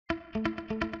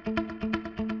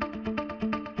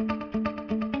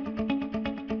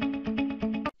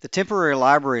The temporary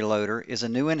library loader is a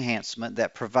new enhancement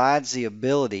that provides the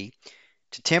ability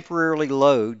to temporarily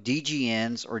load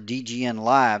DGNs or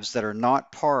dgnlibs that are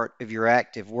not part of your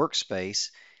active workspace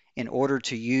in order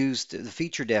to use the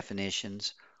feature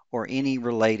definitions or any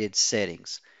related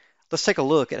settings. Let's take a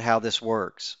look at how this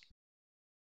works.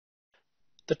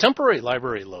 The temporary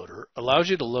library loader allows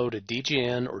you to load a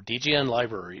DGN or DGN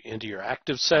library into your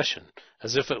active session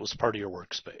as if it was part of your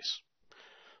workspace.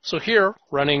 So here,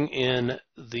 running in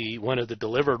one of the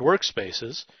delivered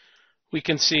workspaces, we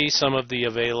can see some of the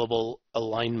available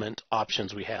alignment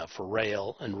options we have for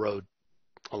rail and road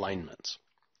alignments.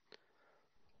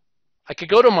 I could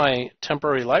go to my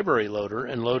temporary library loader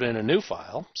and load in a new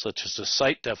file, such as a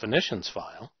site definitions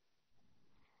file,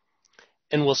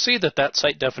 and we'll see that that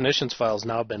site definitions file has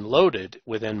now been loaded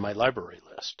within my library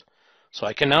list. So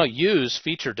I can now use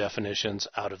feature definitions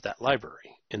out of that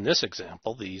library. In this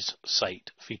example, these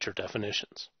site feature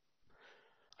definitions.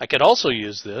 I could also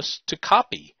use this to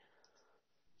copy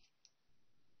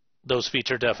those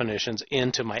feature definitions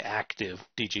into my active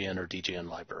DGN or DGN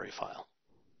library file.